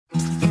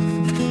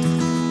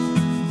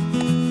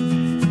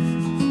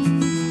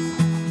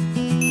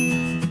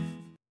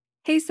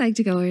Hey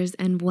Psych2Goers,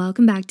 and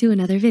welcome back to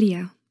another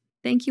video.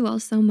 Thank you all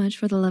so much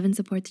for the love and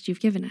support that you've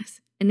given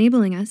us,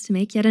 enabling us to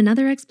make yet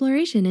another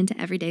exploration into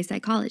everyday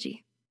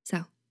psychology.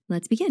 So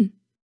let's begin.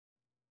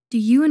 Do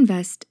you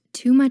invest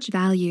too much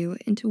value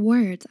into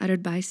words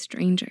uttered by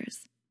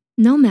strangers?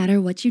 No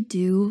matter what you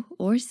do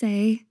or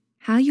say,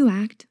 how you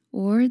act,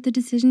 or the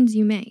decisions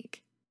you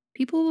make,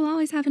 people will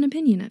always have an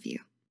opinion of you.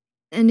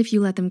 And if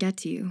you let them get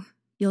to you,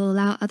 you'll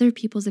allow other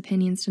people's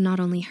opinions to not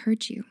only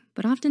hurt you,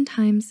 but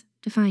oftentimes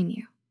define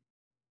you.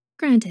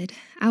 Granted,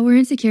 our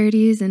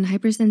insecurities and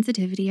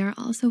hypersensitivity are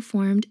also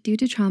formed due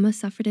to trauma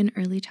suffered in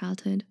early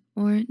childhood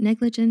or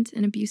negligent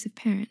and abusive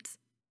parents.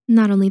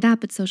 Not only that,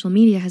 but social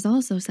media has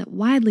also set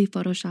widely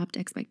photoshopped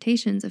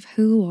expectations of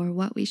who or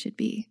what we should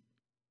be.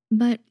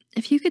 But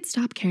if you could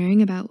stop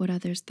caring about what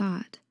others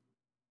thought,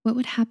 what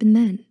would happen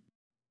then?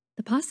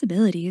 The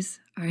possibilities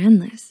are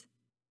endless,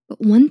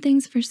 but one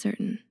thing's for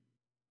certain,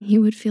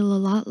 you would feel a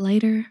lot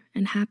lighter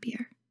and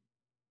happier.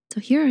 So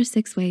here are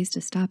 6 ways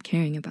to stop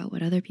caring about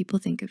what other people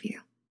think of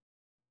you.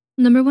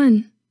 Number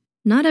 1,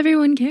 not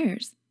everyone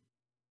cares.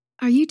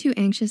 Are you too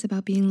anxious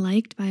about being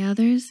liked by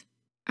others?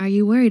 Are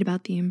you worried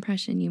about the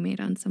impression you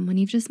made on someone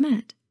you've just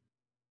met?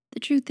 The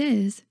truth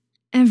is,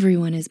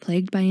 everyone is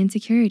plagued by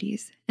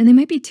insecurities, and they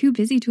might be too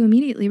busy to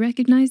immediately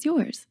recognize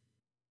yours.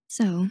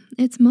 So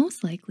it's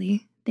most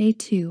likely they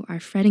too are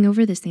fretting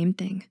over the same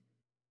thing.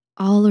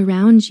 All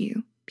around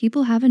you,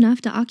 people have enough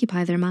to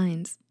occupy their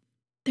minds.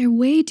 They're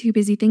way too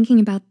busy thinking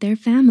about their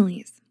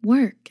families,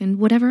 work, and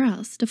whatever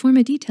else to form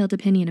a detailed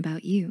opinion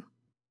about you.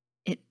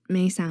 It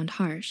may sound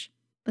harsh,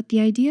 but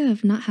the idea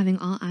of not having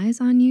all eyes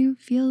on you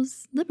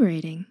feels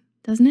liberating,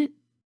 doesn't it?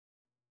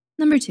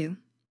 Number 2,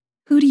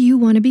 who do you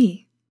want to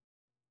be?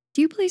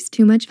 Do you place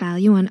too much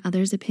value on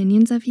others'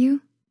 opinions of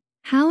you?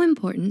 How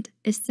important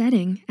is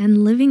setting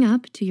and living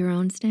up to your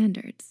own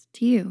standards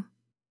to you?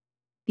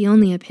 The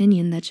only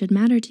opinion that should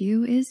matter to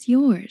you is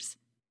yours.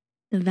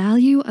 The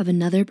value of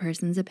another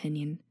person's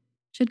opinion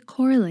should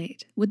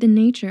correlate with the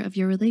nature of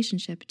your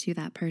relationship to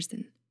that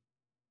person.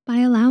 By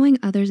allowing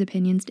others'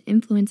 opinions to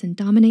influence and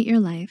dominate your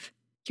life,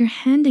 you're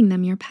handing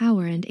them your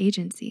power and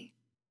agency.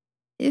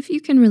 If you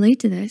can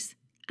relate to this,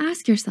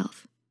 ask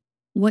yourself,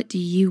 what do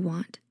you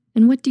want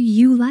and what do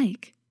you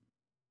like?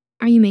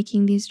 Are you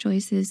making these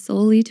choices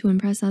solely to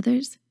impress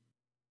others?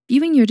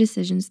 Viewing your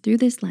decisions through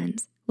this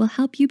lens will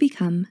help you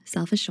become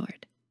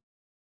self-assured.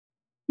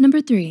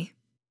 Number 3,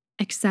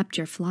 accept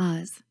your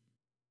flaws.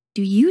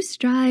 Do you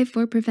strive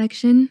for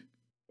perfection?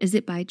 Is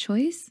it by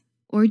choice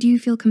or do you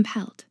feel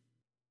compelled?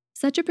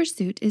 Such a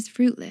pursuit is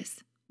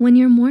fruitless when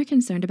you're more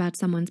concerned about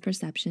someone's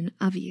perception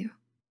of you.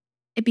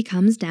 It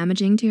becomes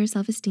damaging to your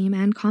self-esteem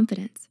and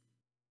confidence.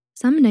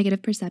 Some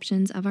negative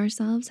perceptions of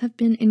ourselves have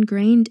been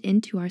ingrained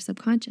into our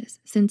subconscious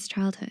since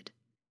childhood.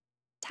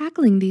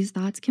 Tackling these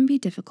thoughts can be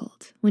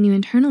difficult when you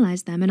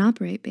internalize them and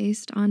operate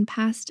based on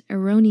past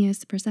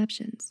erroneous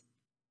perceptions.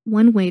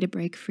 One way to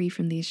break free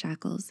from these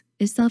shackles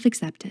is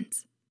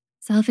self-acceptance.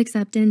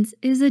 Self-acceptance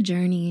is a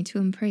journey to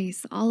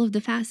embrace all of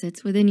the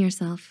facets within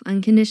yourself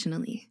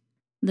unconditionally.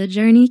 The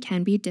journey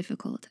can be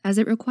difficult as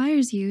it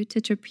requires you to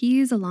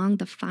trapeze along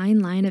the fine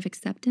line of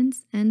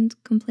acceptance and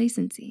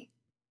complacency.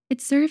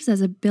 It serves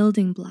as a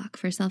building block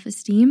for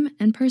self-esteem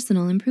and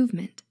personal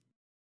improvement.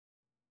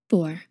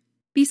 4,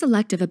 be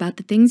selective about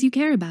the things you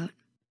care about.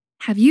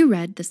 Have you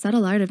read The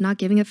Subtle Art of Not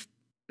Giving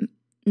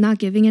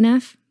an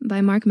F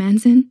by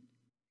Manson?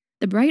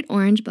 The bright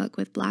orange book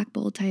with black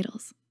bold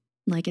titles.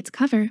 Like its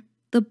cover,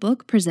 the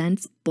book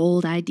presents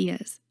bold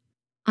ideas.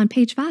 On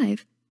page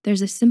 5,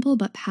 there's a simple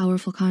but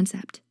powerful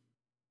concept.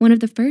 One of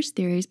the first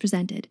theories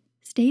presented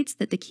states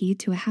that the key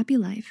to a happy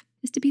life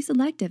is to be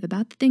selective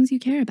about the things you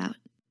care about.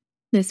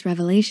 This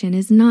revelation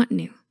is not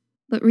new,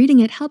 but reading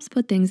it helps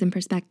put things in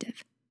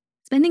perspective.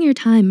 Spending your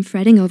time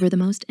fretting over the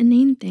most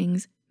inane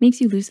things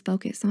makes you lose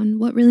focus on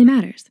what really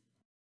matters.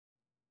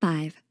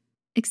 5,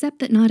 accept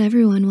that not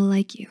everyone will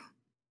like you.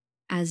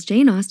 As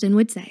Jane Austen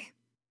would say,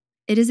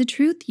 it is a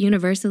truth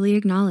universally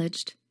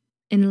acknowledged.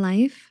 In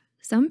life,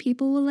 some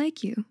people will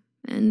like you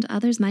and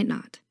others might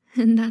not,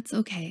 and that's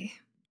okay.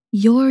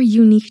 Your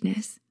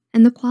uniqueness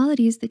and the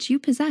qualities that you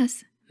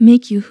possess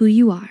make you who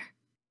you are.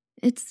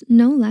 It's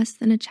no less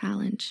than a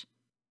challenge.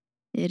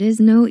 It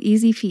is no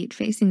easy feat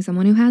facing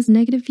someone who has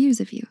negative views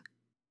of you,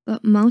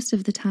 but most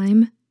of the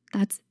time,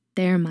 that's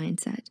their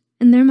mindset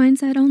and their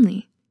mindset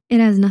only.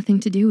 It has nothing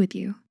to do with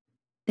you.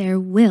 There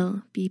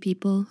will be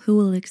people who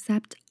will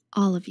accept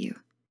all of you,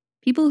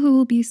 people who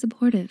will be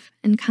supportive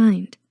and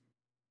kind.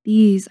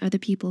 These are the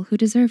people who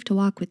deserve to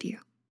walk with you.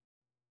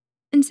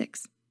 And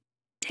 6,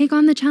 take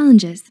on the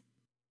challenges.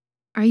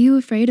 Are you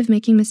afraid of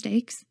making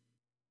mistakes?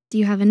 Do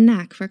you have a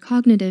knack for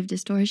cognitive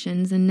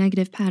distortions and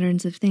negative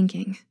patterns of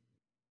thinking?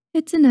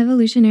 It's an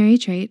evolutionary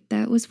trait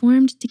that was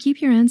formed to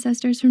keep your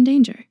ancestors from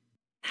danger.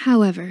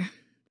 However,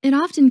 it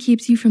often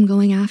keeps you from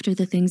going after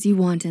the things you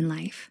want in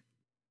life.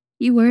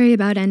 You worry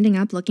about ending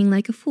up looking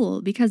like a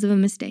fool because of a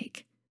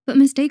mistake, but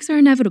mistakes are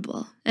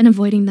inevitable and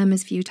avoiding them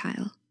is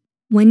futile.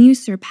 When you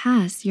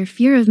surpass your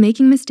fear of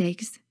making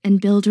mistakes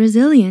and build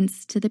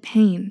resilience to the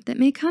pain that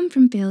may come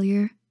from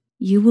failure,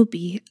 you will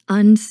be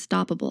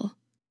unstoppable.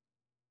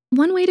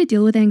 One way to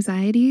deal with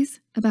anxieties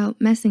about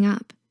messing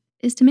up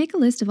is to make a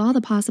list of all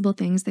the possible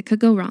things that could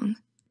go wrong.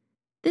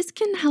 This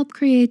can help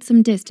create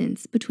some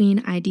distance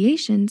between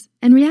ideations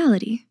and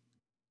reality.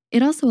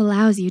 It also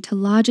allows you to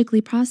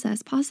logically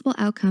process possible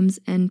outcomes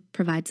and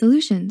provide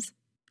solutions.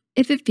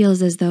 If it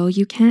feels as though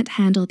you can't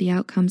handle the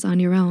outcomes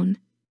on your own,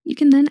 you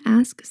can then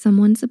ask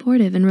someone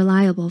supportive and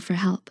reliable for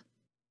help.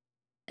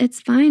 It's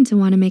fine to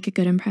want to make a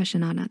good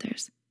impression on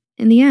others.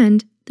 In the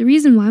end, the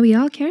reason why we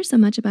all care so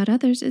much about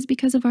others is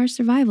because of our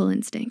survival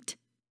instinct.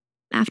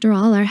 After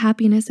all, our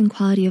happiness and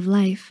quality of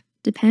life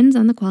depends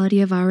on the quality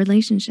of our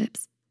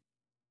relationships.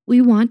 We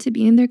want to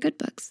be in their good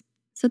books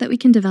so that we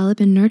can develop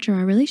and nurture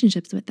our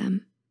relationships with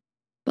them.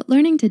 But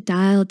learning to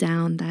dial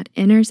down that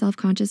inner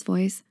self-conscious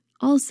voice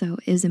also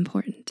is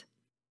important.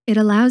 It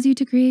allows you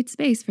to create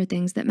space for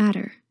things that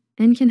matter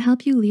and can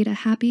help you lead a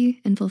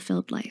happy and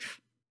fulfilled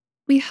life.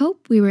 We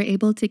hope we were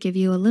able to give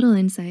you a little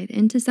insight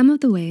into some of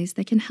the ways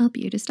that can help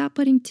you to stop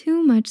putting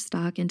too much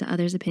stock into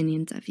others'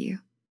 opinions of you.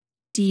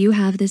 Do you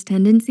have this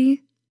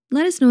tendency?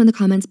 Let us know in the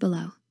comments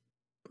below.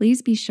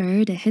 Please be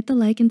sure to hit the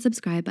like and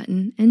subscribe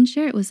button and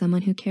share it with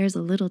someone who cares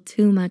a little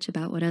too much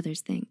about what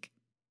others think.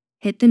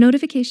 Hit the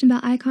notification bell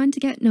icon to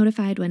get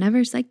notified whenever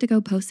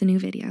Psych2Go posts a new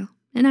video.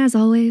 And as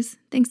always,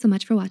 thanks so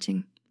much for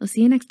watching. We'll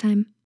see you next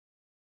time.